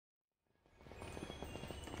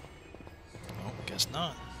guess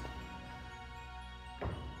not.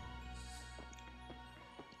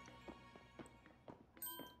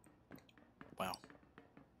 Wow.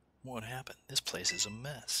 What happened? This place is a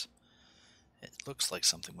mess. It looks like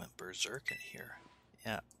something went berserk in here.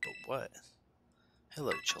 Yeah, but what?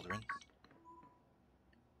 Hello, children.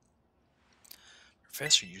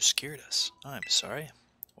 Professor, you scared us. I'm sorry.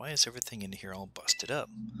 Why is everything in here all busted up?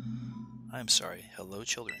 I'm sorry. Hello,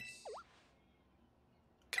 children.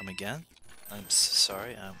 Come again? I'm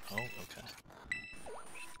sorry. Oh, okay.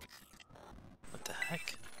 What the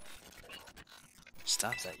heck?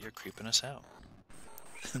 Stop that. You're creeping us out.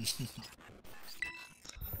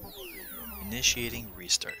 Initiating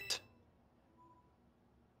restart.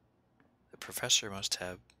 The professor must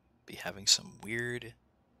be having some weird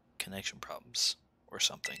connection problems or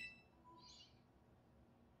something.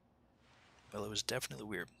 Well, it was definitely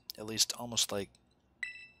weird. At least almost like,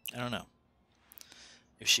 I don't know.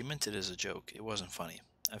 If she meant it as a joke, it wasn't funny.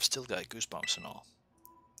 I've still got goosebumps and all.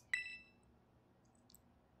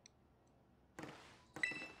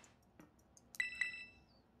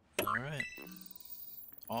 Alright.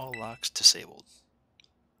 All locks disabled.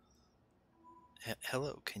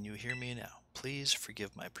 Hello, can you hear me now? Please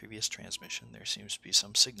forgive my previous transmission. There seems to be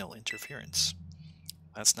some signal interference.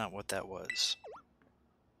 That's not what that was.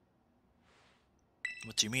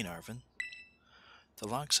 What do you mean, Arvin? The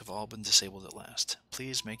locks have all been disabled at last.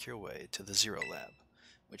 Please make your way to the Zero Lab,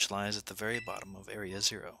 which lies at the very bottom of Area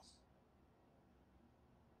 0.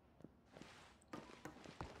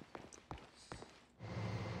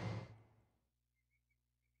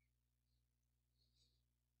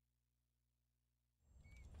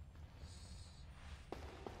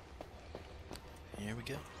 Here we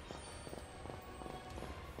go.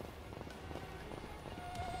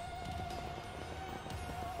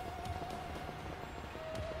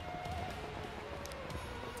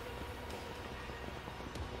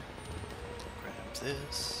 Grab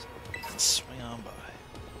this and swing on by.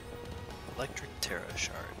 Electric Terra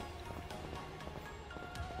Shard.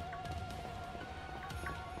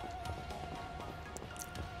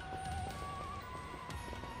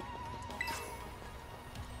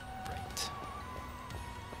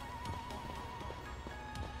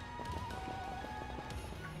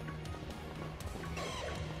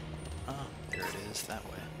 That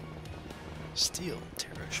way. Steel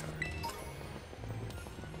Terra Shard.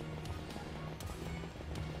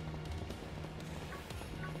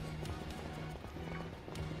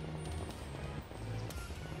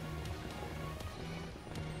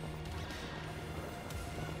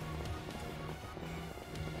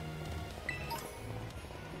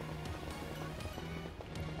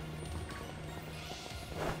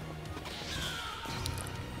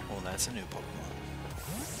 Well, that's a new Pokemon.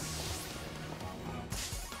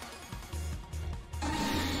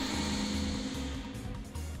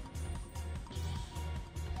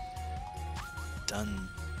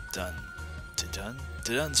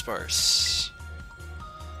 Done sparse.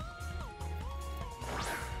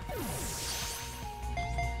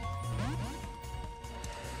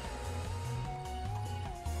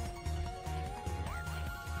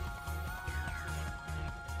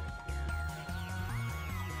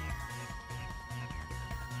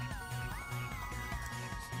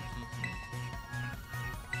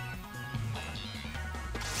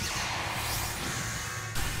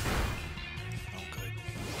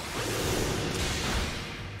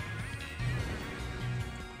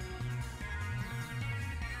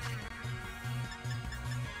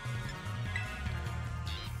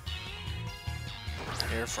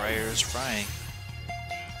 Air fryer is frying.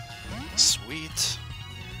 Sweet.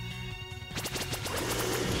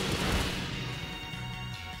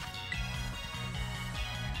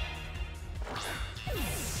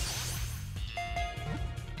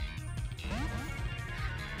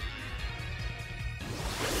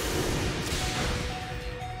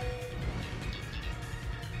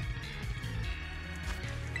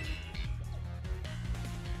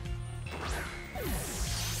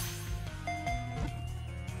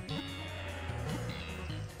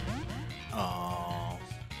 Oh.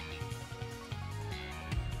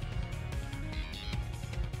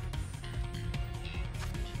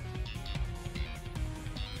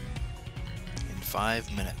 In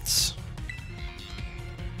 5 minutes.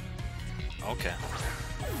 Okay.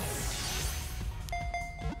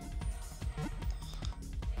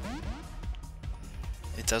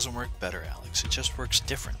 It doesn't work better, Alex. It just works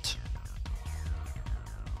different.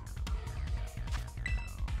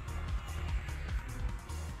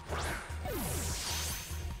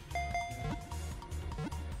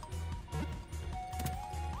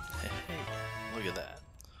 Hey, look at that.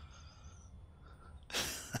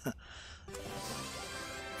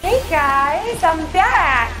 Hey guys, I'm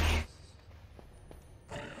back!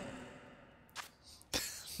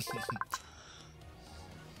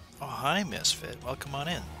 Oh, hi, Misfit. Welcome on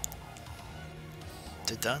in.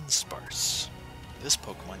 To Dunsparce. This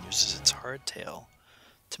Pokemon uses its hard tail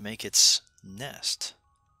to make its nest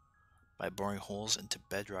by boring holes into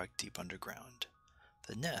bedrock deep underground.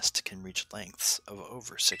 The nest can reach lengths of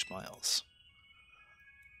over 6 miles.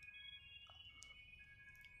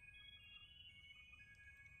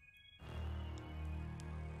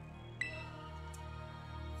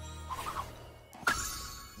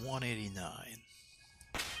 $189.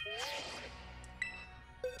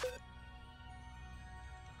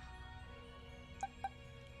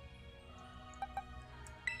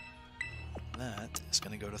 That is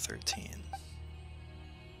going to go to 13.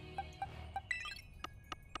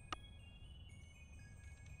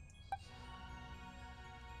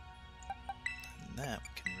 And that we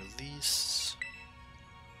can release.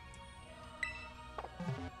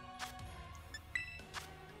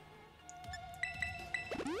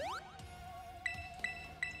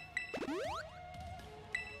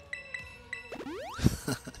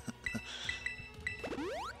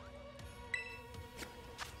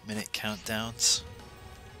 Minute countdowns.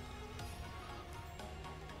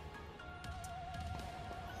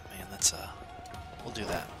 Oh man, that's we'll do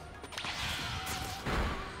that.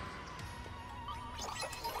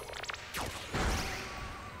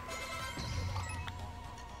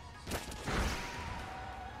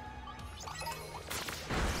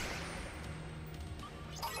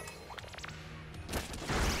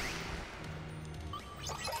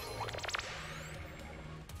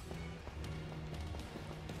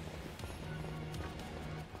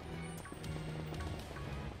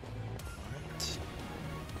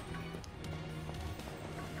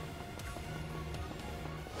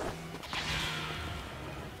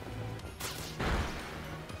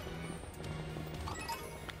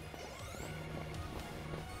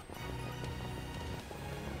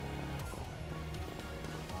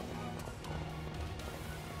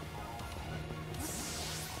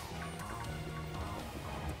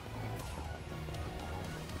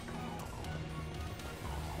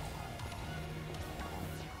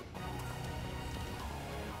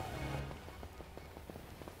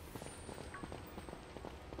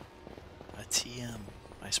 TM.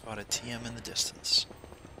 I spot a TM in the distance.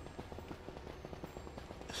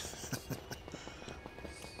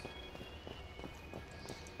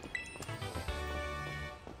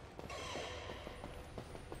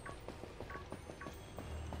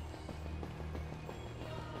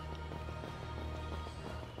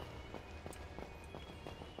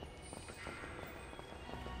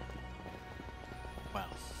 Wow.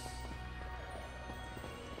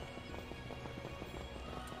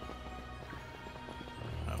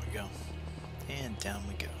 There we go. And down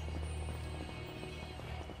we go.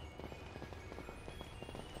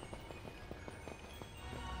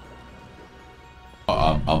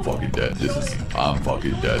 I'm fucking dead. I'm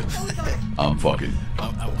fucking dead. I'm fucking.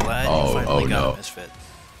 I'm glad you finally got Misfit.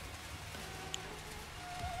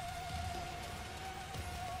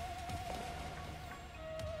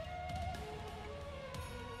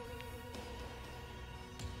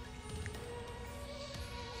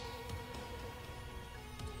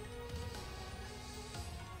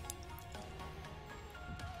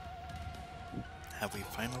 Have we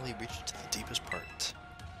finally reached the deepest part?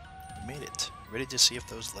 We made it. Ready to see if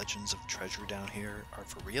those legends of treasure down here are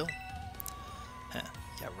for real? Heh,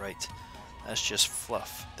 yeah, right. That's just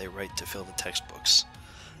fluff they write to fill the textbooks.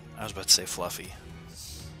 I was about to say fluffy.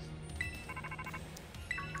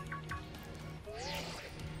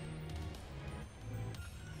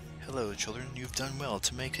 Hello, children. You've done well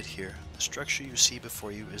to make it here. The structure you see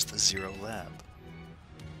before you is the Zero Lab.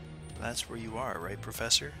 That's where you are, right,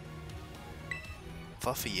 Professor?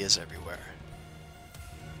 Fluffy is everywhere.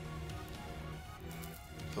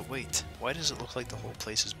 But wait, why does it look like the whole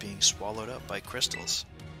place is being swallowed up by crystals?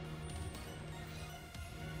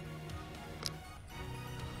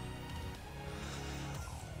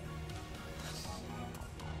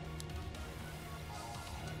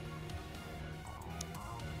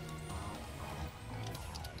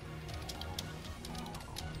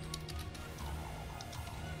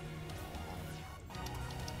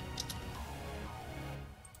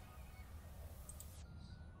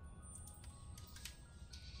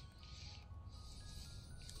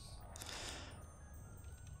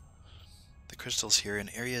 The crystals here in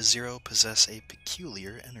Area 0 possess a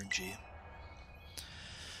peculiar energy.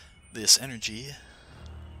 This energy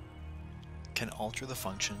can alter the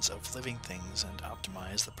functions of living things and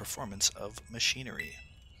optimize the performance of machinery.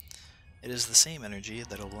 It is the same energy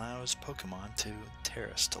that allows Pokemon to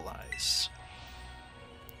terrestrialize.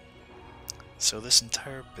 So this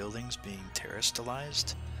entire building's being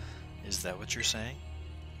terrestrialized? Is that what you're saying?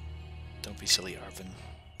 Don't be silly, Arvin.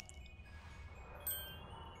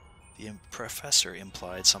 The professor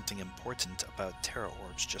implied something important about Terra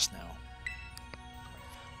Orbs just now.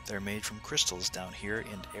 They're made from crystals down here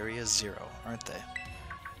in Area 0, aren't they?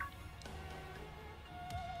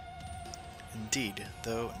 Indeed,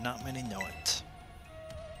 though not many know it.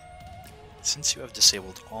 Since you have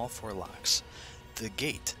disabled all 4 locks, the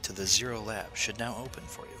gate to the Zero Lab should now open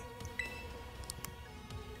for you.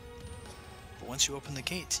 But once you open the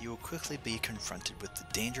gate, you will quickly be confronted with the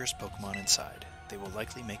dangerous Pokemon inside. They will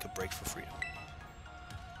likely make a break for freedom.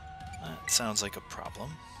 That sounds like a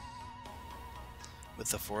problem. With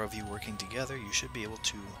the 4 of you working together, you should be able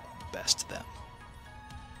to best them.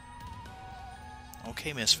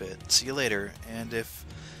 Okay, Misfit. See you later. And if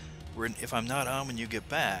I'm not on when you get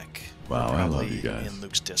back, Wow, we're I love probably you guys. in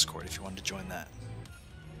Luke's Discord if you wanted to join that.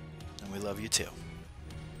 And we love you too.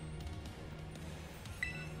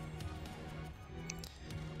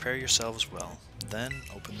 Prepare yourselves well. Then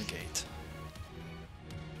open the gate.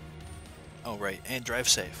 Oh right, and drive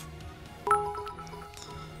safe.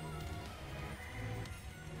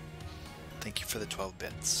 Thank you for the 12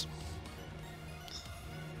 bits.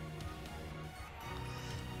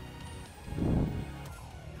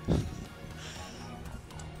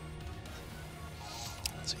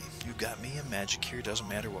 Let's see, you got me a magic here, doesn't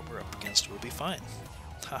matter what we're up against, we'll be fine.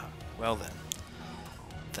 Ha, well then.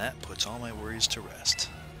 That puts all my worries to rest.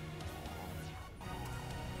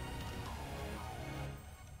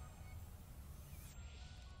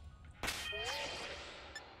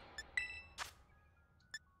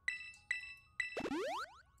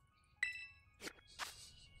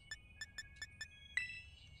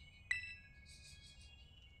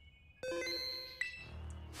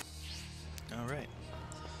 Alright.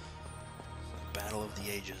 Battle of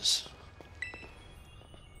the Ages.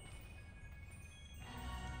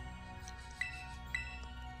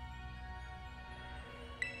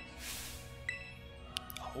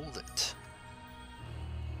 Hold it.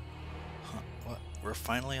 Huh, what? We're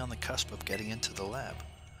finally on the cusp of getting into the lab.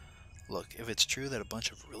 Look, if it's true that a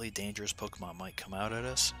bunch of really dangerous Pokemon might come out at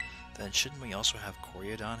us, then shouldn't we also have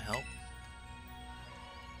Koryodon help?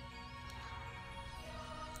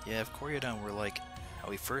 Yeah, if Koryodon were like how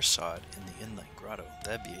we first saw it in the Inlet Grotto,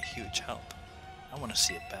 that'd be a huge help. I want to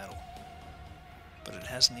see it battle. But it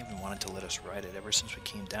hasn't even wanted to let us ride it ever since we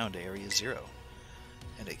came down to Area 0.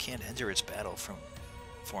 And it can't enter its battle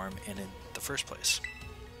form in the first place.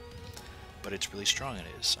 But it's really strong, it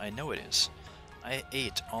is. I know it is. I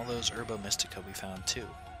ate all those Herba Mystica we found too.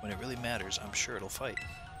 When it really matters, I'm sure it'll fight.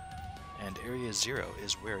 And Area 0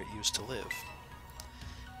 is where it used to live.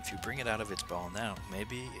 If you bring it out of its ball now,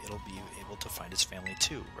 maybe it'll be able to find its family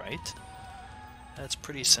too, right? That's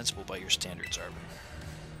pretty sensible by your standards,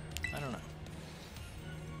 Arvin. I don't know.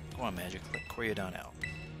 Go on, Magic, let Koryodon out.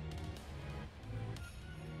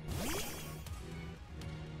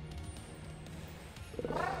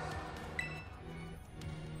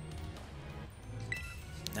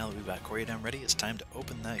 Now that we've got Koryodon ready, it's time to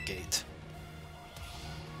open that gate.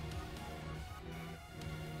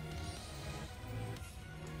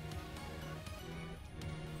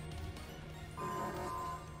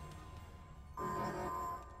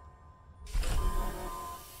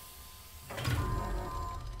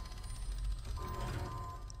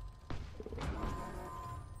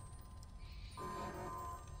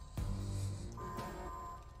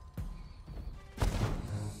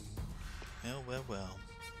 Well, well, well.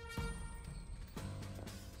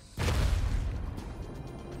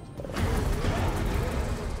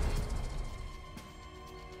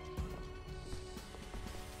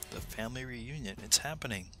 The family reunion, it's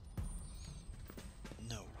happening.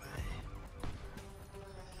 No way.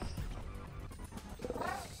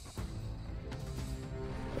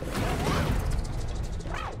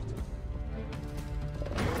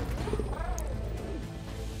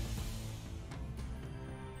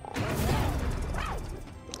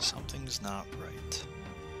 Something's not right.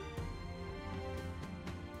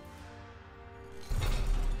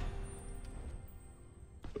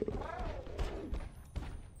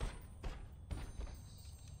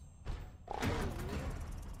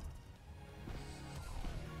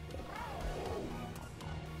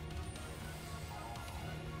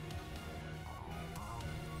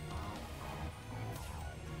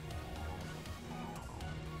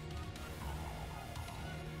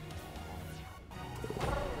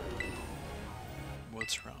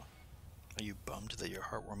 What's wrong? Are you bummed that your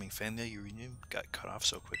heartwarming family reunion got cut off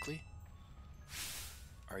so quickly?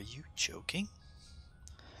 Are you joking?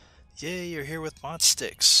 Yay, you're here with mod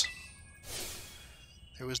sticks.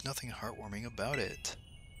 There was nothing heartwarming about it.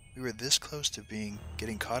 We were this close to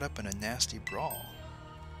getting caught up in a nasty brawl.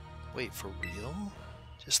 Wait, for real?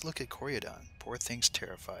 Just look at Koryodon. Poor thing's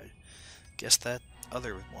terrified. Guess that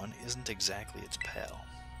other one isn't exactly its pal.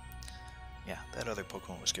 Yeah, that other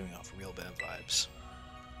Pokemon was giving off real bad vibes.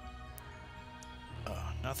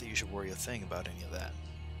 Not that you should worry a thing about any of that.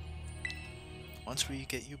 Once we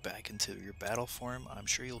get you back into your battle form, I'm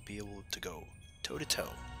sure you'll be able to go toe-to-toe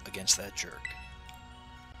against that jerk.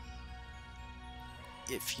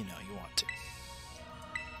 If you want to.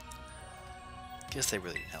 Guess they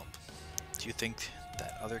really didn't help. Do you think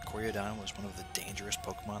that other Koryodon was one of the dangerous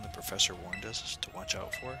Pokemon the professor warned us to watch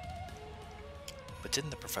out for? But didn't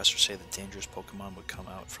the professor say the dangerous Pokemon would come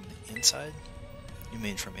out from the inside? You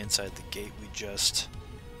mean from inside the gate we just...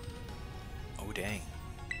 Oh dang.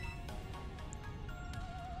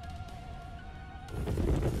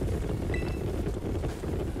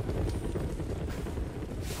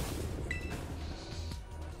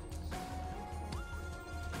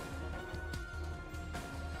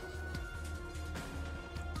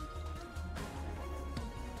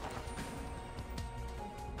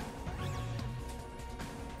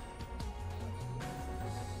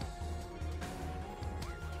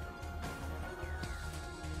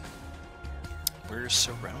 We're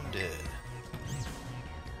surrounded.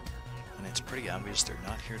 And it's pretty obvious they're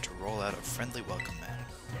not here to roll out a friendly welcome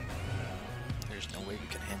mat. There's no way we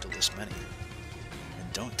can handle this many.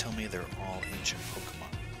 And don't tell me they're all ancient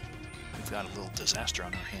Pokemon. We've got a little disaster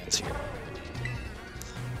on our hands here.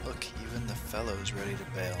 Look, even the fellow's ready to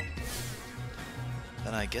bail.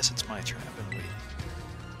 Then I guess it's my turn. I've been waiting.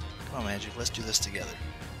 Come on, Magic, let's do this together.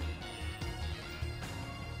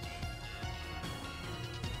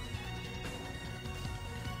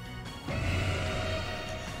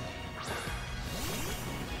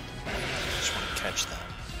 Catch them.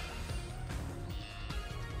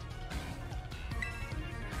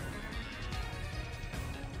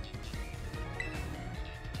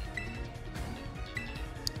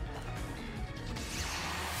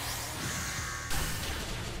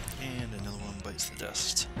 And another one bites the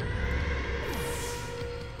dust.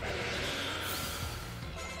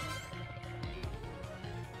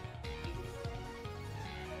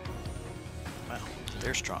 Wow,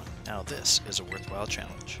 they're strong. Now this is a worthwhile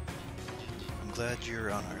challenge. I'm glad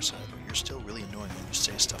you're on our side, but you're still really annoying when you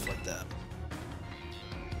say stuff like that.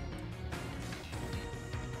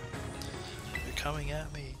 You're coming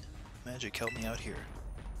at me. Magic, help me out here.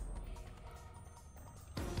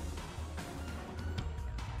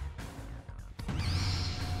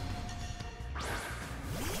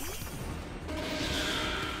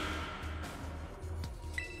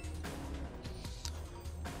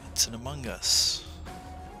 It's an Among Us,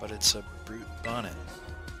 but it's a brute bonnet.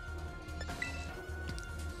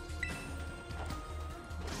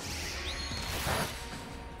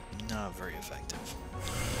 Not very effective.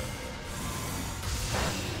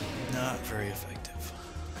 Not very effective.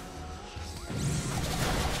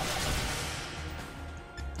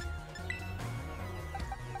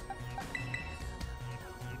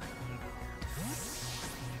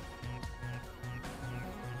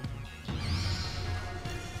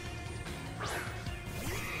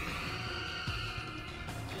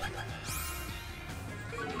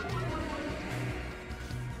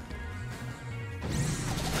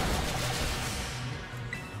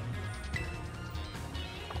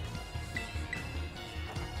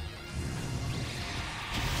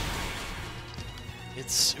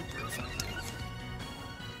 It's super effective.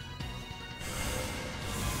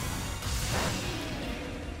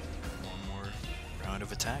 One more round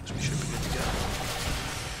of attacks, we should be good to go.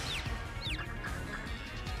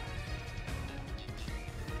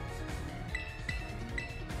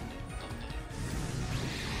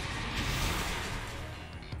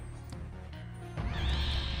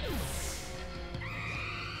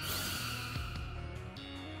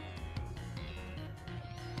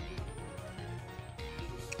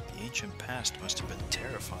 The ancient past must have been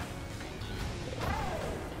terrifying.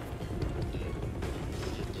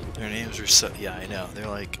 Their names are so... yeah, I know. They're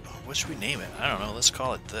like, oh, what should we name it? I don't know, let's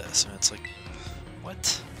call it this. And it's like,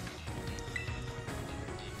 what?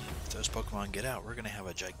 If those Pokemon get out, we're gonna have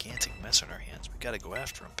a gigantic mess on our hands. We gotta go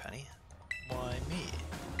after them, Penny. Why me?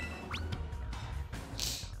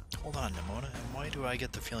 Hold on, Nimona, and why do I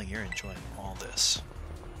get the feeling you're enjoying all this?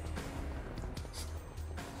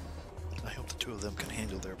 I hope the two of them can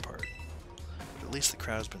handle their part. But at least the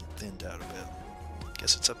crowd's been thinned out a bit.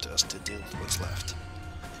 Guess it's up to us to deal with what's left.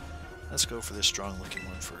 Let's go for this strong-looking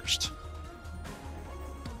one first.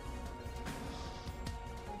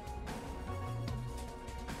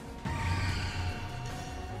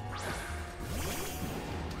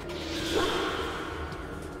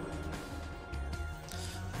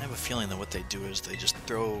 feeling that what they do is they just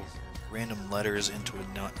throw random letters into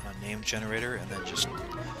a name generator and then just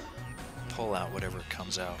pull out whatever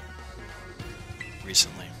comes out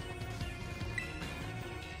recently.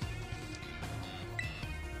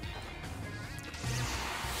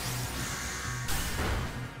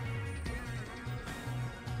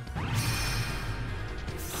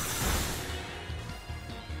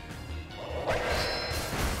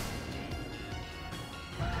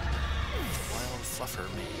 Wild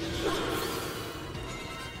fluffer me.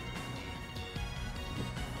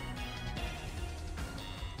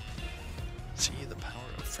 See, the power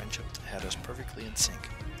of friendship had us perfectly in sync,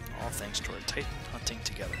 all thanks to our titan hunting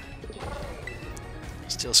together.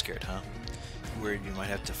 Still scared, huh? You worried you might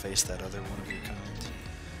have to face that other one of your kind?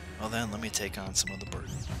 Well then, let me take on some of the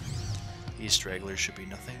burden. These stragglers should be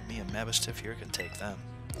nothing. Me and Mabistiff here can take them.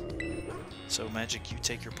 So, Magic, you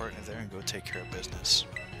take your partner there and go take care of business.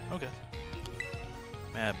 Okay.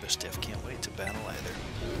 Mabistiff can't wait to battle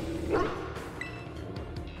either.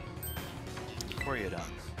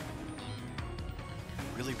 Koryodon.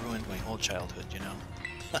 Really ruined my whole childhood, you know?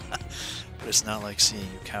 But it's not like seeing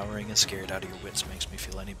you cowering and scared out of your wits makes me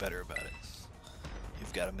feel any better about it.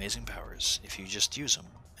 You've got amazing powers, if you just use them,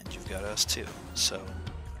 and you've got us too, so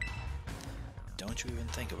don't you even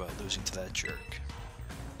think about losing to that jerk.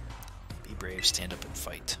 Be brave, stand up and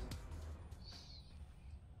fight.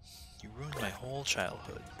 You ruined my whole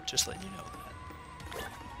childhood, just letting you know that.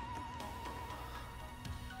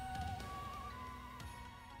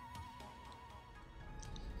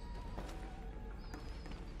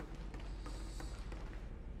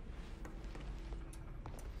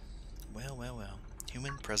 Well, well, well.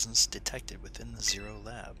 Human presence detected within the Zero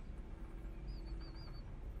Lab.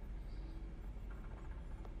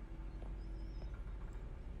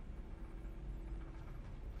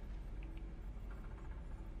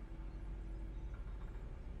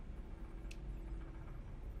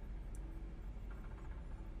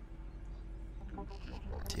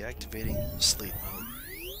 Deactivating sleep mode.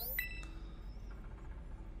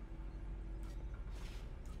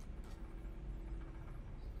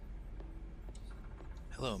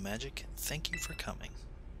 Hello, Magic. Thank you for coming.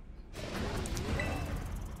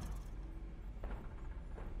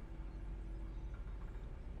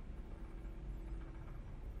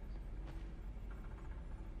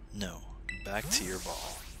 No. Back to your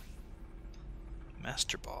ball.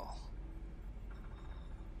 Master Ball.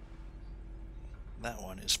 That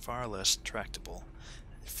one is far less tractable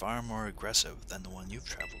and far more aggressive than the one you've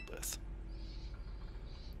traveled with.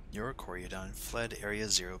 Your Koryodon fled Area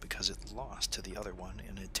Zero because it lost to the other one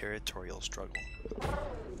in a territorial struggle.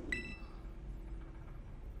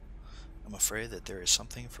 I'm afraid that there is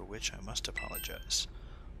something for which I must apologize.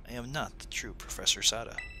 I am not the true Professor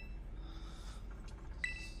Sada.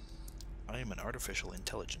 I am an artificial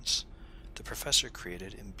intelligence, the Professor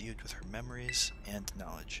created imbued with her memories and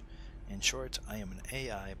knowledge. In short, I am an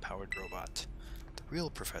AI-powered robot. The real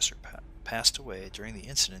Professor passed away during the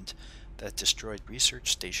incident that destroyed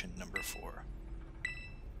Research Station Number 4.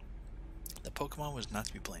 The Pokemon was not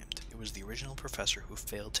to be blamed. It was the original Professor who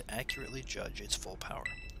failed to accurately judge its full power.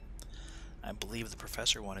 I believe the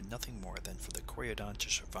Professor wanted nothing more than for the Koryodon to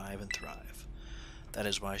survive and thrive. That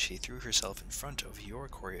is why she threw herself in front of your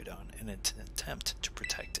Koryodon in an attempt to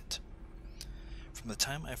protect it. From the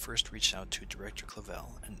time I first reached out to Director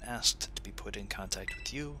Clavel and asked to be put in contact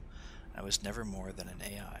with you, I was never more than an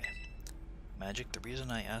AI. Magic, the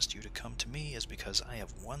reason I asked you to come to me is because I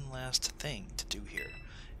have one last thing to do here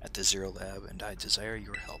at the Zero Lab, and I desire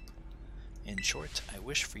your help. In short, I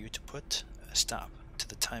wish for you to put a stop to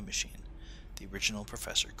the time machine the original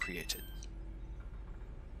Professor created.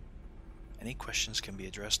 Any questions can be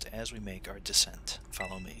addressed as we make our descent.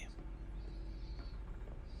 Follow me.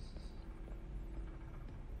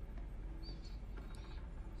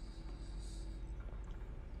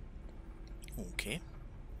 Okay.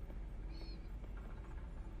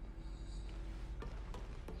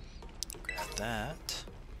 Grab that.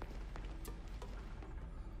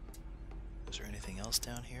 Is there anything else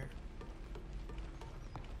down here?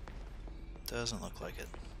 Doesn't look like it.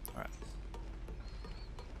 Alright.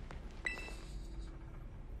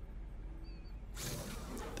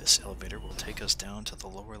 This elevator will take us down to the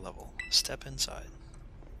lower level. Step inside.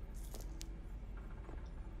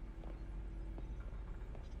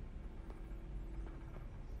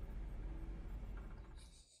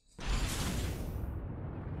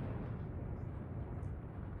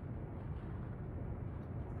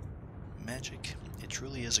 Magic, it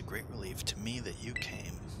truly is a great relief to me that you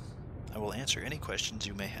came. I will answer any questions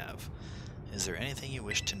you may have. Is there anything you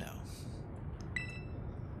wish to know?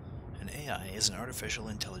 An AI is an artificial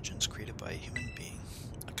intelligence created by a human being.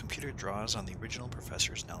 A computer draws on the original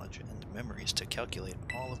professor's knowledge and memories to calculate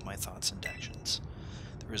all of my thoughts and actions.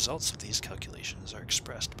 The results of these calculations are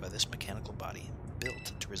expressed by this mechanical body,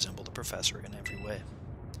 built to resemble the professor in every way.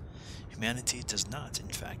 Humanity does not, in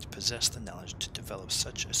fact, possess the knowledge to develop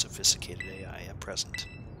such a sophisticated AI at present.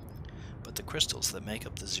 But the crystals that make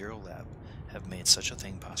up the Zero Lab have made such a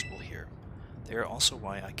thing possible here. They are also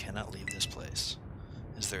why I cannot leave this place.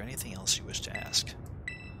 Is there anything else you wish to ask?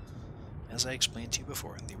 As I explained to you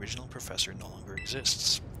before, the original professor no longer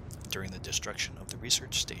exists. During the destruction of the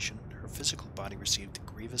research station, her physical body received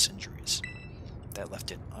grievous injuries that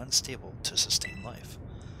left it unstable to sustain life.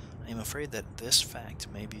 I am afraid that this fact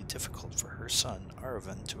may be difficult for her son,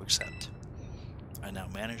 Aravan, to accept. I now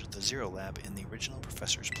manage the Zero Lab in the original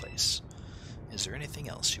professor's place. Is there anything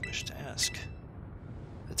else you wish to ask?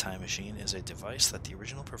 The time machine is a device that the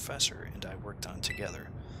original professor and I worked on together.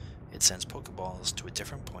 It sends Pokeballs to a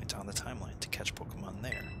different point on the timeline to catch Pokemon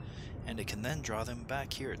there, and it can then draw them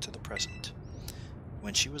back here to the present.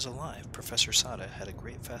 When she was alive, Professor Sada had a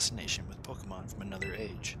great fascination with Pokemon from another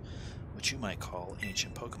age, which you might call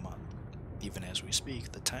ancient Pokemon. Even as we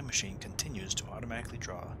speak, the time machine continues to automatically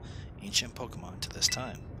draw ancient Pokemon to this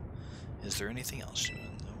time. Is there anything else?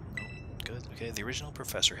 No, good. Okay, the original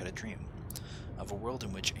professor had a dream of a world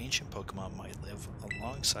in which ancient Pokemon might live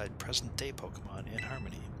alongside present-day Pokemon in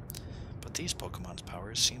harmony. But these Pokemon's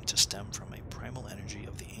powers seem to stem from a primal energy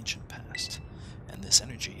of the ancient past, and this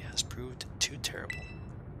energy has proved too terrible.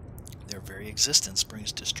 Their very existence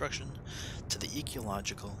brings destruction to the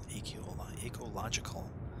ecological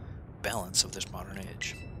balance of this modern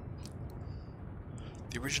age.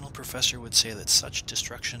 The original professor would say that such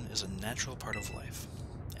destruction is a natural part of life.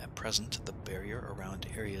 At present, the barrier around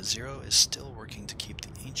Area Zero is still working to keep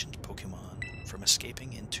the ancient Pokemon from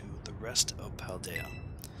escaping into the rest of Paldea.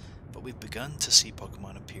 But we've begun to see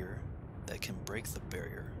Pokemon appear that can break the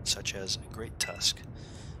barrier, such as a Great Tusk.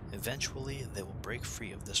 Eventually, they will break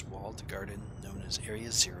free of this walled garden known as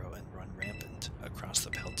Area Zero and run rampant across the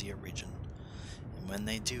Paldea region. And when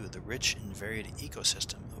they do, the rich and varied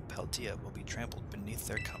ecosystem of Paldea will be trampled beneath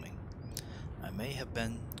their coming. I may have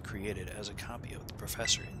been created as a copy of the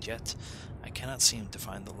professor, and yet I cannot seem to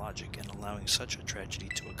find the logic in allowing such a tragedy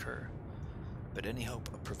to occur. But any hope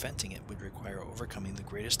of preventing it would require overcoming the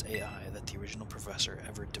greatest AI that the original professor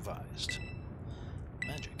ever devised.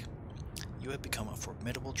 Magic. You have become a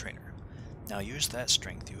formidable trainer. Now use that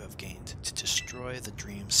strength you have gained to destroy the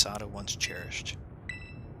dream Sada once cherished.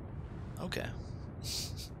 Okay.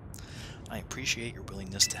 I appreciate your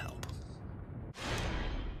willingness to help.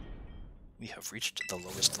 We have reached the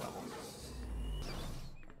lowest level.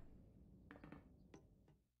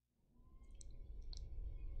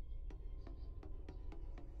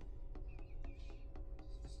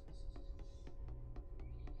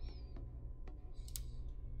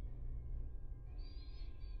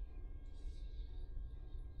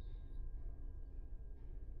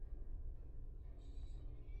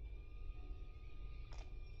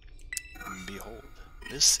 Behold,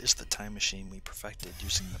 this is the time machine we perfected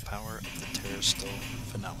using the power of the Terrestrial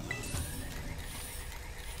phenomenon.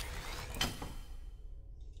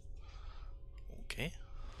 Okay.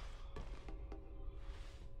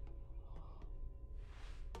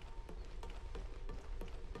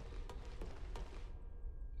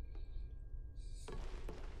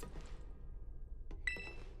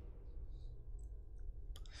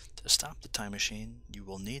 To stop the time machine, you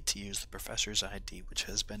will need to use the professor's ID, which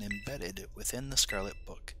has been embedded within the Scarlet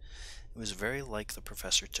Book. It was very like the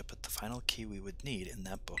professor to put the final key we would need in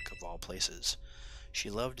that book of all places.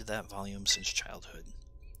 She loved that volume since childhood.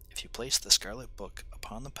 If you place the Scarlet Book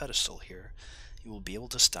upon the pedestal here, you will be able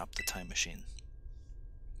to stop the time machine.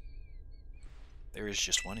 There is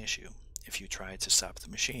just one issue. If you try to stop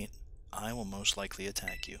the machine, I will most likely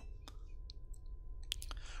attack you.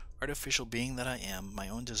 Artificial being that I am, my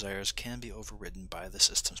own desires can be overridden by the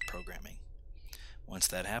system's programming. Once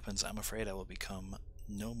that happens, I'm afraid I will become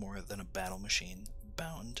no more than a battle machine,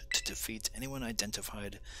 bound to defeat anyone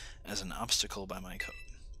identified as an obstacle by my code.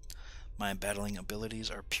 My battling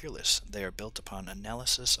abilities are peerless. They are built upon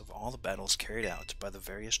analysis of all the battles carried out by the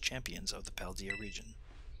various champions of the Paldea region.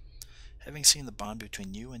 Having seen the bond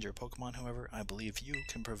between you and your Pokemon, however, I believe you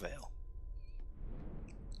can prevail.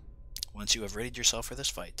 Once you have readied yourself for this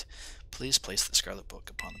fight, please place the Scarlet Book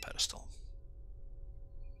upon the pedestal.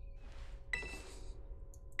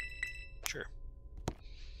 Sure.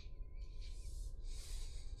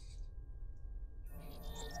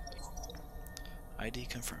 ID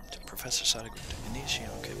confirmed. Professor Sada agreed. Initiate.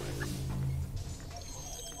 Okay, whatever.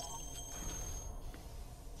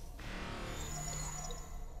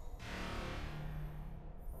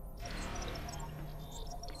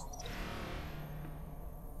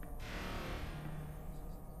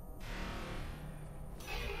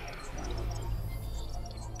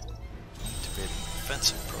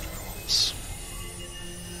 defensive protocols.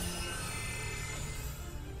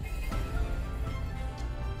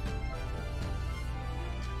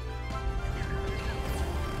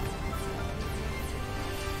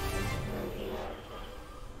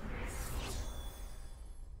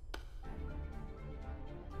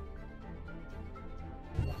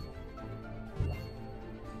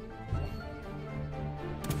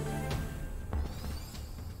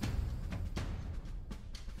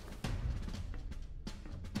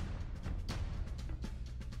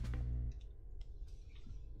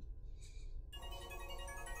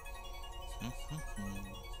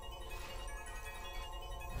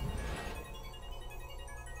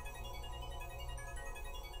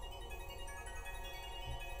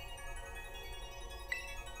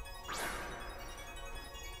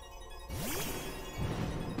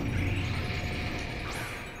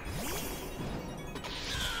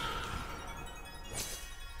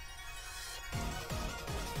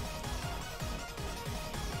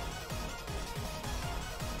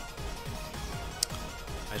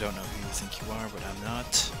 I don't know who you think you are, but I'm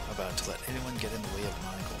not about to let anyone get in the way of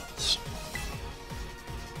my goals.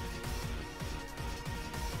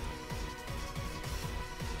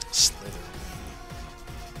 Slither.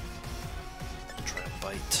 Try a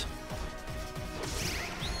bite.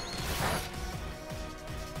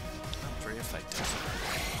 Not very effective.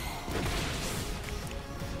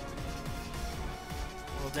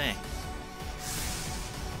 Well, dang.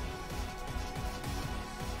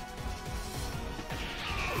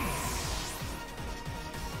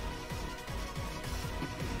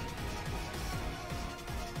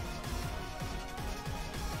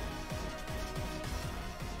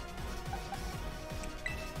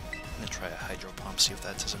 Try a hydro pump, see if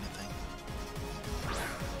that does anything.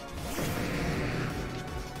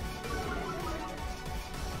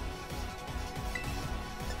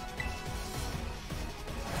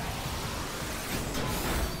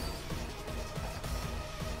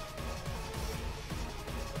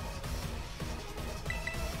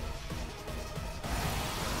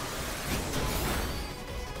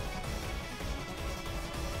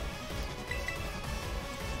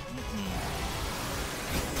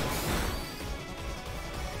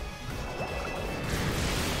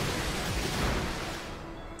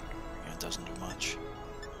 Doesn't do much.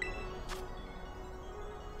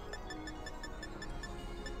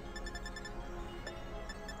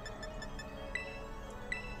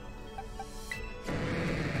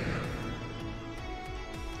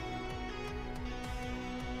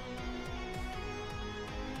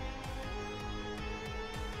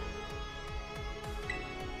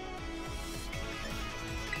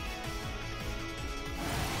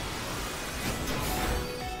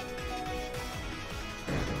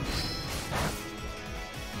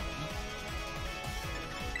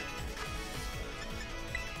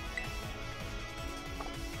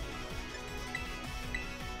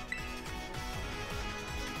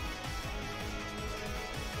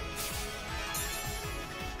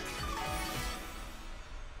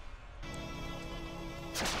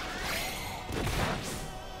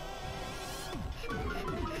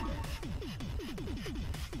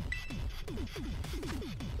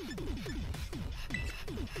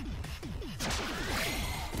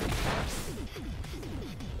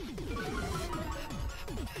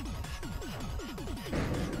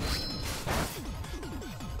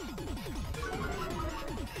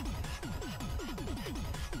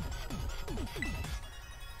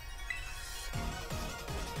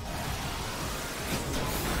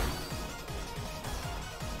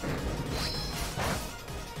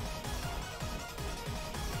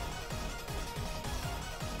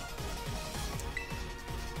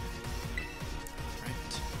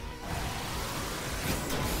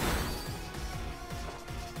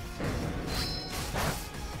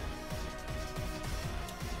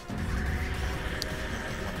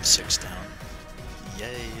 Six down.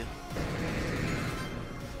 Yay.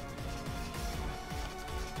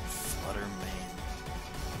 Flutter Mane.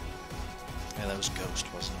 Yeah, that was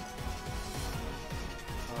Ghost, wasn't it?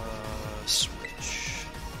 Switch.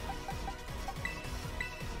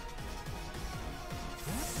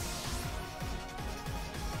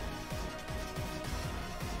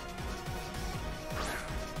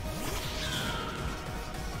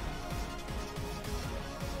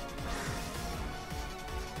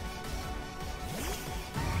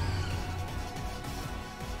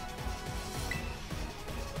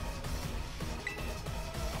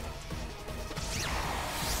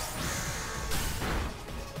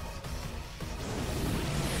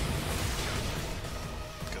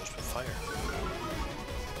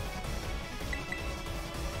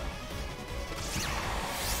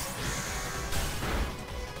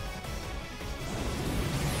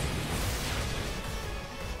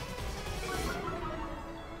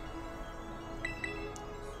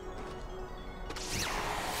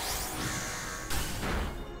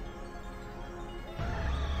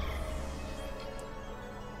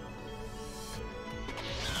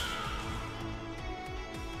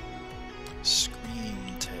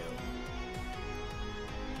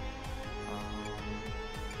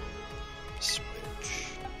 Switch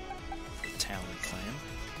for Talon Flame.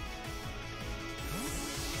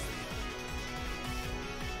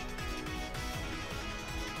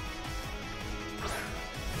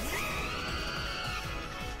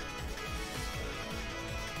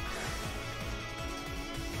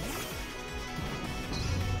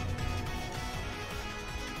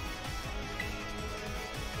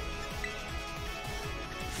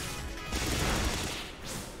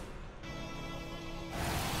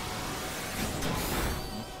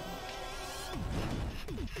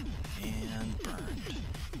 And burned.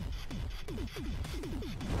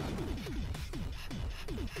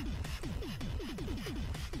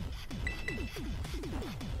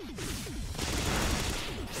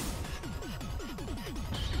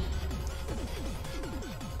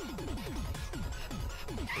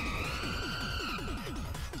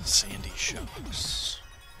 Sandy Shocks.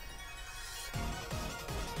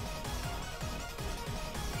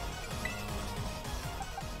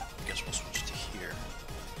 I guess we'll switch to here.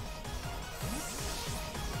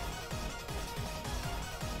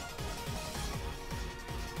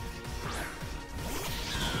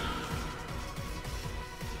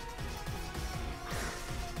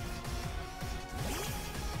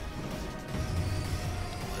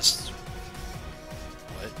 This.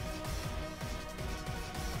 What?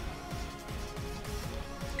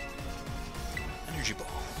 Energy ball.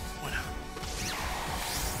 Whatever.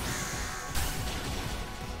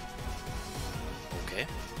 Okay.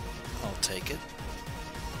 I'll take it.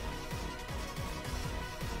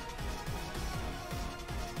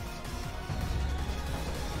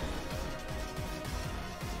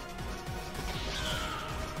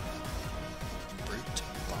 Brute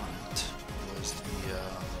Bonnet was the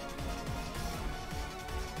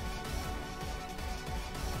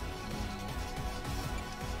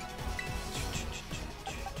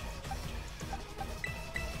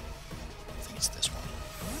I think it's this one.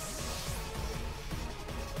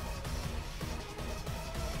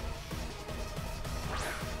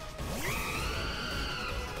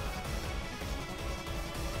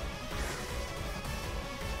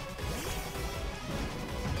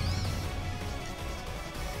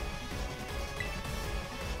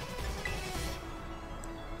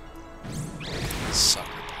 Sucker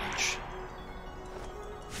punch.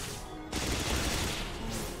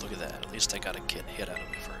 Look at that. At least I got a get hit out of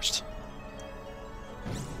it first.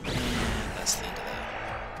 And that's the end of that.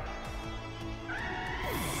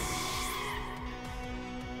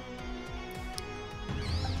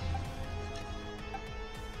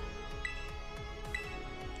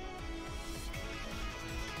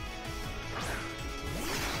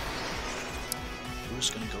 Who's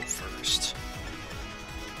gonna go first?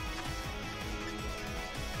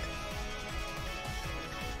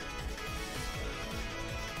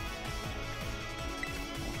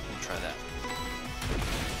 We'll try that.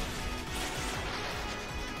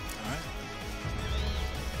 Alright.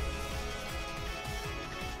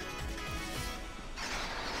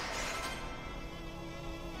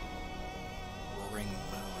 Roaring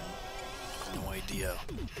Moon. No idea.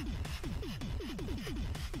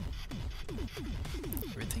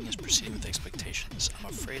 Everything is proceeding with expectations. I'm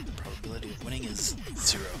afraid the probability of winning is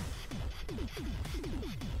 0.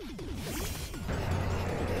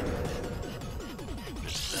 What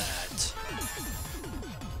is that?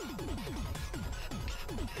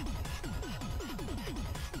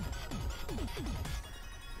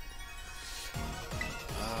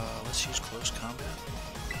 Let's use close combat.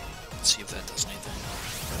 Let's see if that does anything.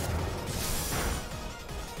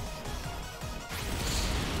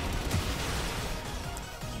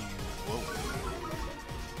 Whoa.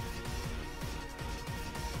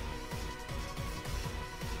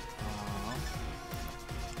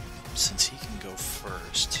 Since he can go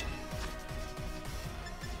first,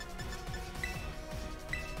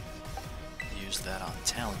 use that on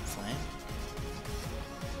Talon Flame.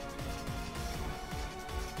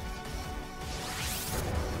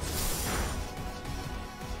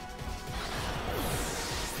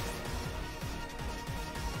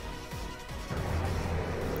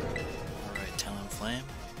 Alright, Talon Flame.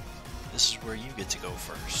 This is where you get to go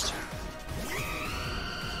first.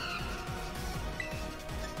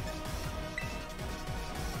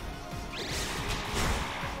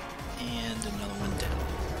 And another one down.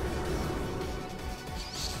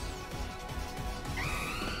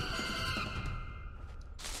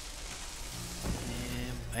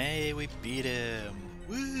 And, hey, we beat him.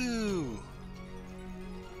 Woo!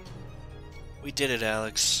 We did it,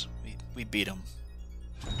 Alex. We beat him.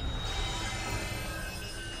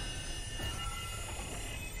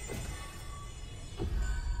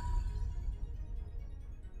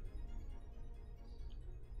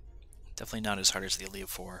 Definitely not as hard as the Elite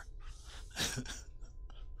Four.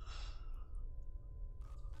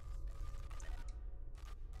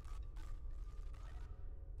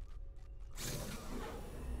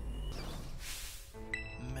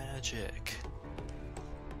 Magic.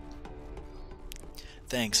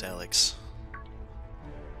 Thanks, Alex.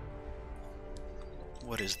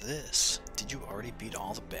 What is this? Did you already beat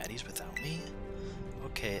all the baddies without me?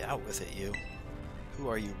 Okay, out with it, you. Who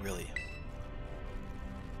are you really?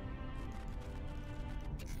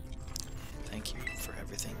 Thank you for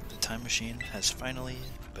everything. The time machine has finally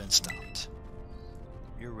been stopped.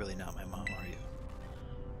 You're really not my mom, are you?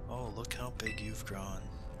 Oh, look how big you've grown.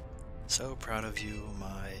 So proud of you,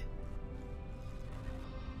 my...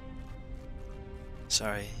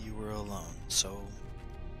 Sorry, you were alone, so...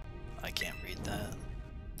 I can't read that.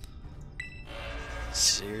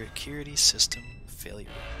 Security system failure.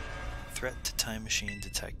 Threat to time machine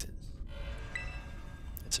detected.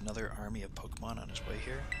 It's another army of Pokemon on his way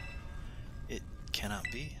here? It cannot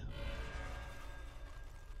be.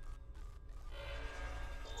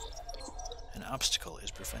 An obstacle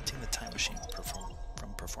is preventing the time machine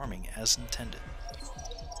from performing as intended.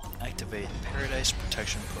 Activate Paradise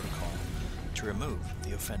Protection Protocol to remove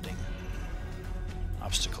the offending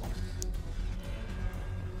obstacle.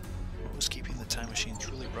 What was keeping the time machine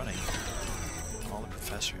truly running? Call the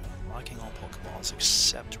professor, locking all Pokeballs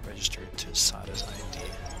except registered to Sada's ID.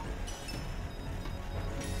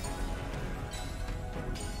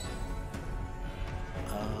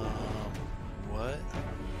 What?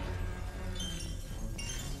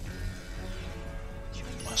 You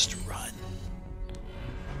must run.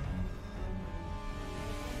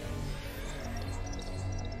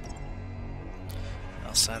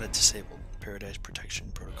 Sada disabled. Paradise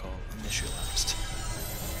Protection Protocol initialized.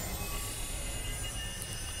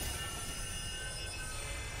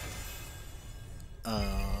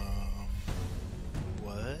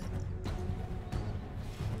 What?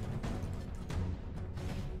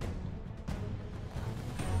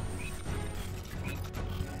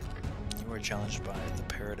 You are challenged by the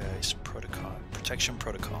Paradise Protection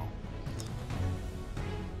Protocol.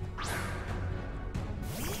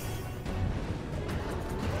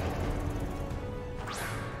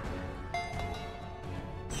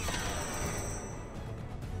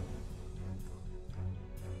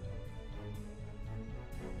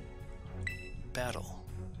 Battle.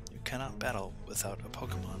 You cannot battle without a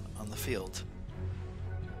Pokemon on the field.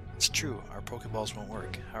 It's true, our Pokeballs won't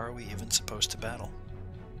work. How are we even supposed to battle?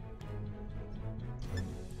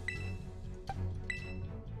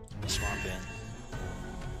 Swamp in.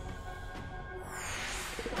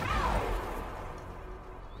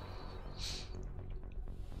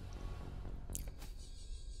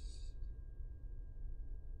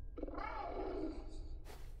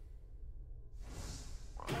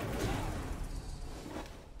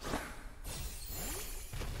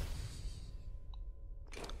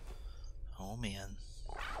 Oh man.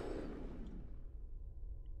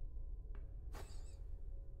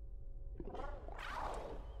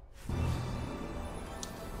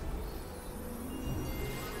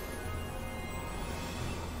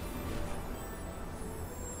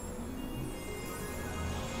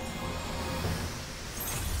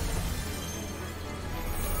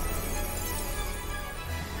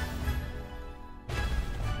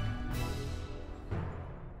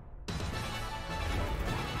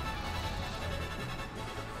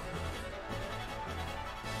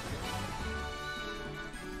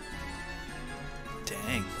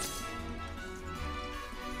 Dang.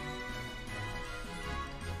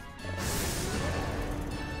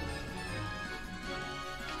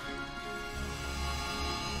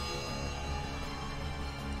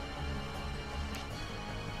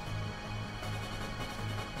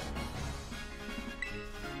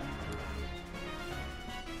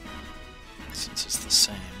 Since it's the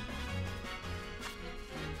same.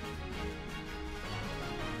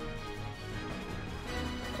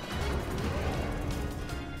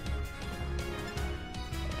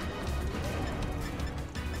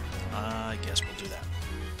 I guess we'll do that.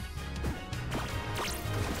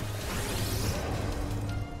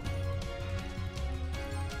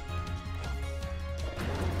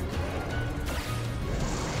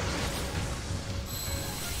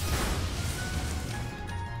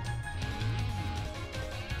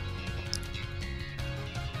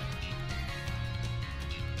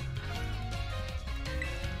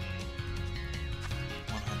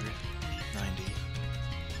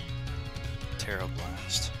 Terra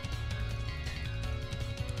Blast.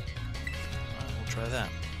 Alright, we'll try that.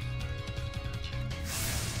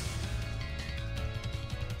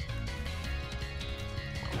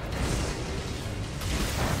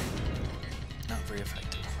 very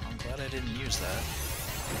effective. I'm glad I didn't use that.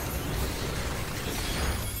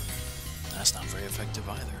 That's not very effective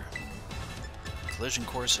either. Collision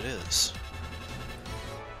course it is.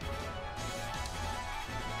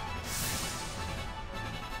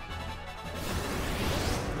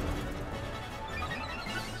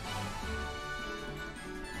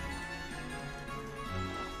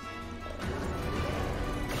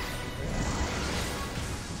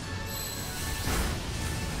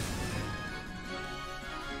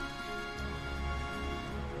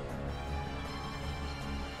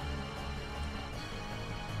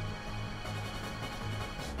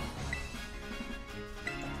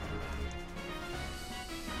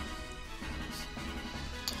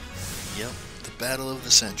 Yep, the battle of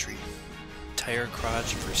the century. Tire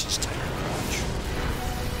crotch versus tire crotch.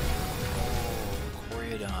 Oh,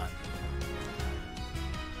 Coriodon.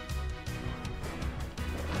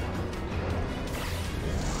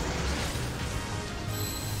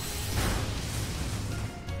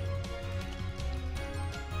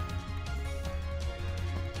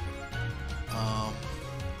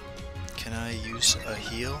 Can I use a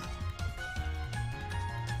heal?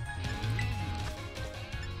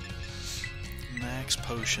 Max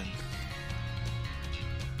potion.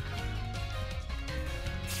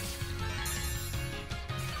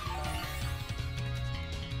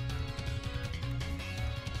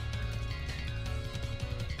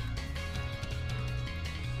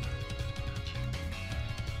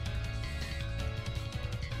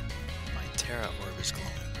 My Terra orb is glowing.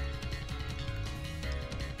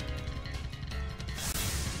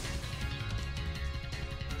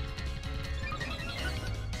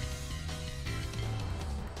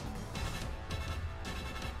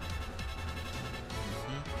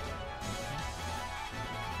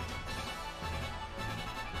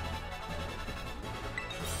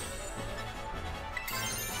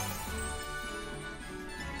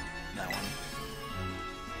 That one.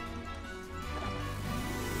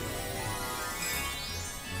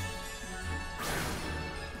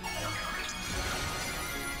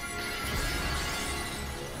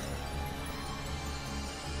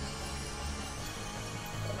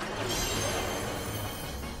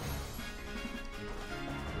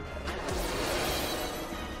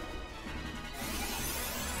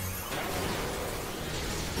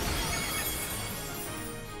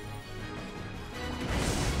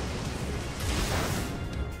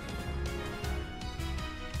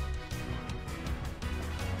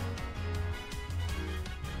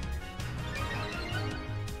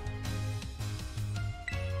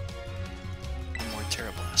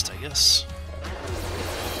 Terra Blast, I guess.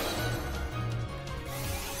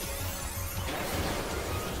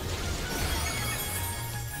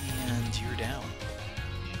 And you're down.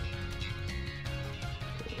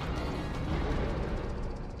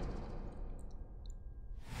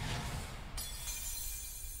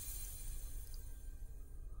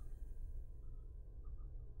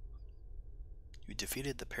 You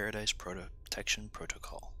defeated the Paradise Protection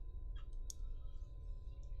Protocol.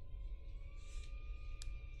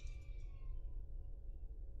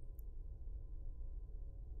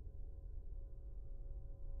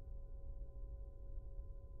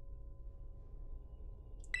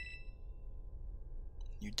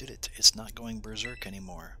 You did it. It's not going berserk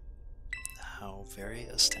anymore. How very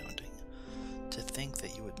astounding. To think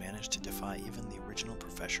that you would manage to defy even the original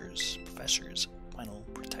professor's final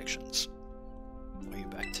protections. Are you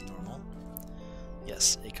back to normal?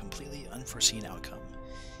 Yes, a completely unforeseen outcome,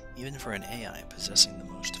 even for an AI possessing the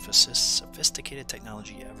most sophisticated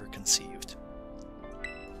technology ever conceived.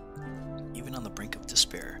 Even on the brink of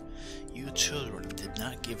despair, you children did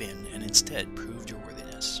not give in and instead proved your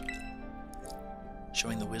worthiness.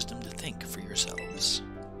 Showing the wisdom to think for yourselves,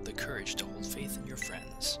 the courage to hold faith in your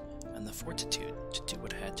friends, and the fortitude to do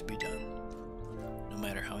what had to be done. No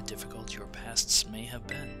matter how difficult your pasts may have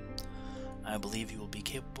been, I believe you will be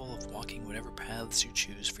capable of walking whatever paths you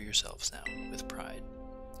choose for yourselves now, with pride.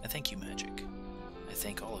 I thank you, Magic. I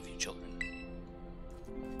thank all of you, children.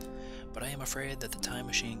 But I am afraid that the time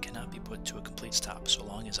machine cannot be put to a complete stop so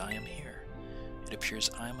long as I am here. It appears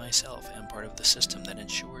I myself am part of the system that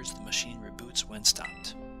ensures the machine reboots when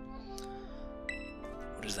stopped.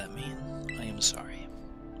 What does that mean? I am sorry.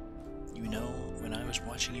 You know, when I was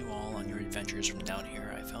watching you all on your adventures from down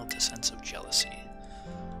here, I felt a sense of jealousy.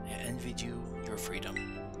 I envied you your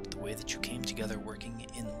freedom, the way that you came together working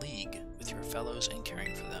in league with your fellows and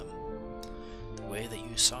caring for them, the way that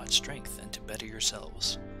you sought strength and to better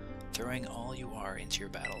yourselves, throwing all you are into your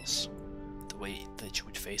battles, the way that you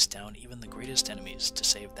would face down even the greatest enemies to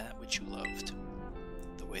save that which you loved,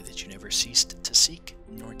 the way that you never ceased to seek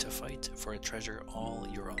nor to fight for a treasure all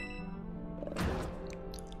your own.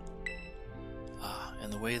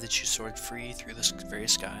 and the way that you soared free through the very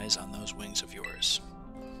skies on those wings of yours.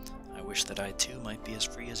 I wish that I too might be as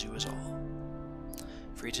free as you is all.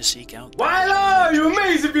 Free to seek out... Voila! You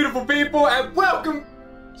amazing, beautiful people, and welcome!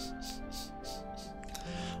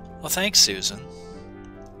 Well, thanks, Susan.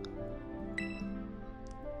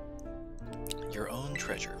 Your own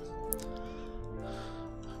treasure.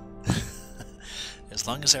 As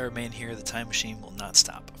long as I remain here, the time machine will not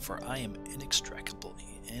stop, for I am inextricably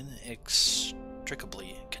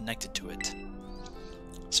connected to it.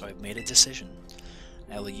 So I've made a decision.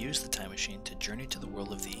 I will use the time machine to journey to the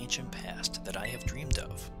world of the ancient past that I have dreamed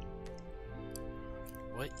of.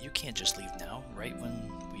 What? You can't just leave now, right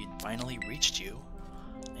when we finally reached you.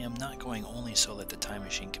 I am not going only so that the time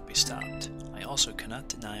machine can be stopped. I also cannot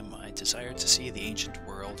deny my desire to see the ancient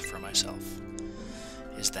world for myself.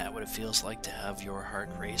 Is that what it feels like to have your heart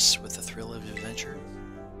race with the thrill of adventure?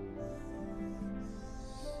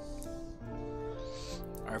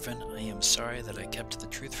 Arvin, I am sorry that I kept the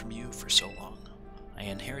truth from you for so long. I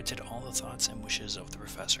inherited all the thoughts and wishes of the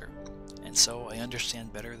professor, and so I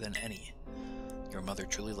understand better than any. Your mother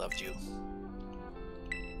truly loved you.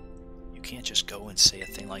 You can't just go and say a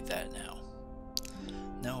thing like that now.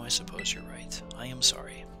 No, I suppose you're right. I am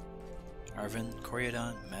sorry. Arvin,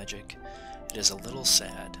 Koryodon, Magic, it is a little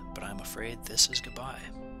sad, but I'm afraid this is goodbye.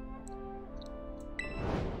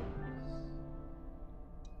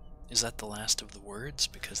 Is that the last of the words?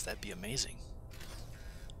 Because that'd be amazing.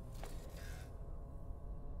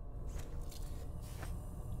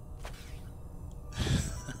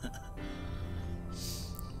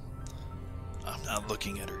 I'm not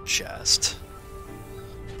looking at her chest.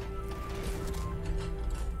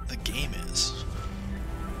 The game is.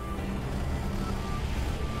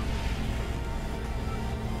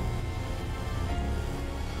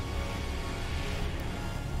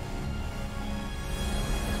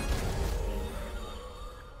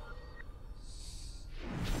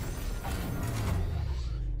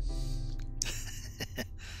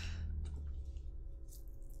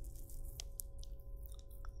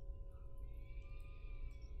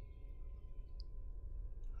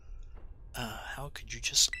 How could you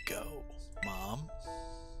just go, Mom?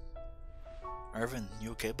 Arvin, you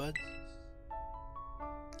okay, bud?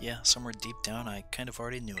 Yeah, somewhere deep down I kind of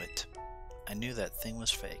already knew it. I knew that thing was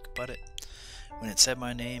fake, but when it said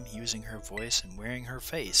my name, using her voice and wearing her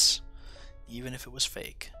face, even if it was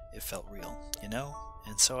fake, it felt real, you know?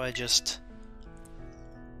 And so I just...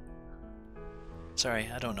 Sorry,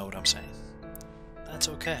 I don't know what I'm saying. That's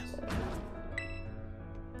okay.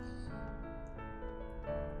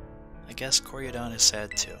 I guess Koryodon is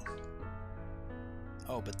sad too.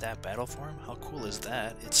 Oh, but that battle form? How cool is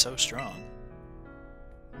that? It's so strong.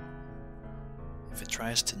 If it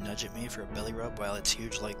tries to nudge at me for a belly rub while it's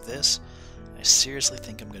huge like this, I seriously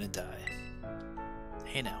think I'm gonna die.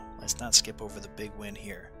 Hey now, let's not skip over the big win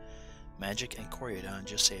here. Magic and Koryodon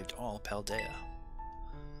just saved all Paldea.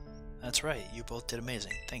 That's right, you both did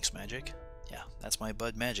amazing. Thanks, Magic. Yeah, that's my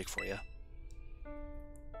bud Magic for you.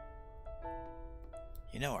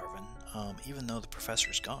 You know, Arvin, even though the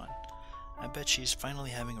professor's gone, I bet she's finally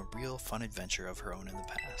having a real fun adventure of her own in the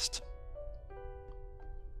past.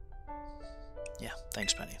 Yeah,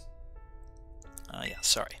 thanks, Penny. Yeah,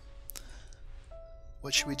 sorry.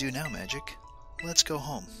 What should we do now, Magic? Let's go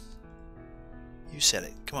home. You said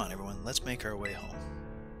it. Come on, everyone, let's make our way home.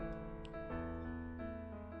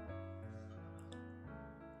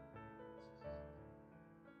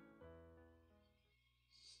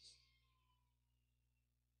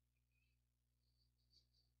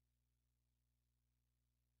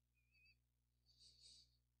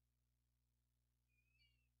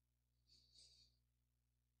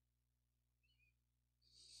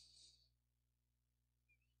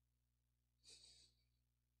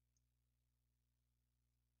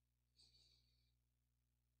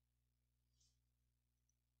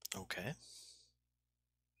 Okay.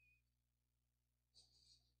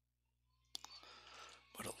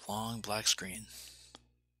 What a long black screen.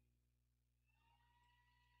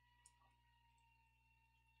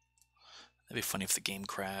 That'd be funny if the game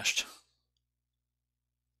crashed.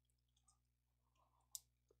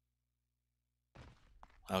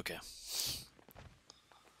 Okay.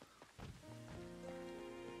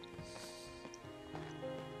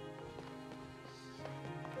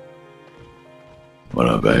 What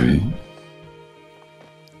up, baby?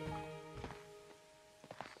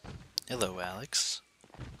 Hello, Alex.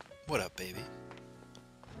 What up, baby?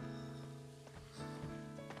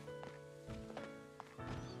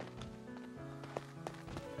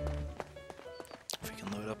 If we can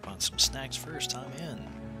load up on some snacks first, I'm in.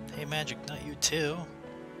 Hey, Magic, not you too.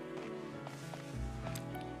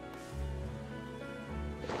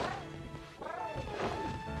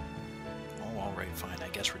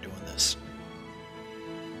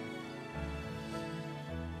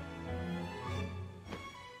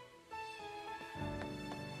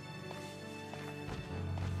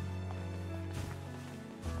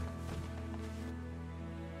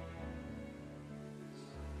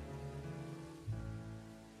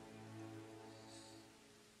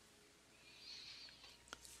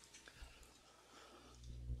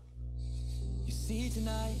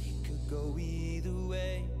 tonight, it could go either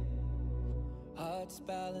way. Hearts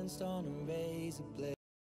balanced on a razor blade.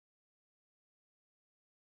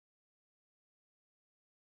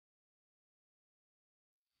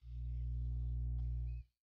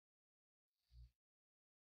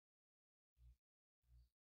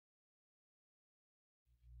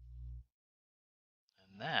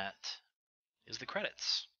 And that is the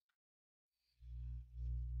credits.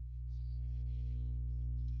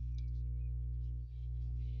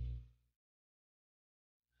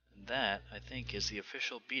 And that, I think, is the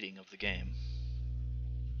official beating of the game.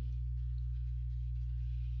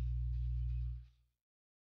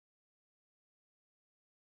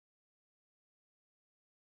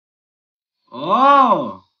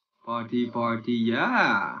 Oh, party,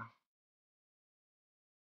 yeah.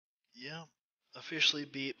 Yeah, officially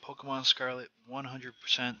beat Pokemon Scarlet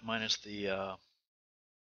 100% minus the um,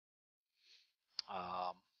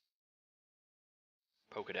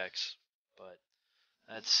 Pokedex, but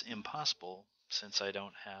that's impossible since I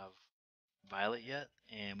don't have Violet yet,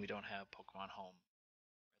 and we don't have Pokemon Home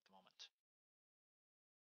at the moment.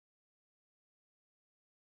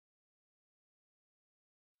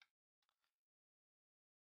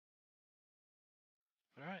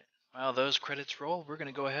 Alright, while those credits roll, we're going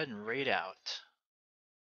to go ahead and raid out.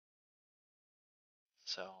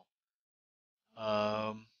 So,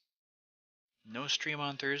 no stream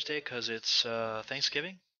on Thursday because it's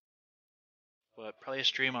Thanksgiving, but probably a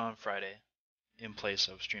stream on Friday in place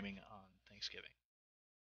of streaming on Thanksgiving.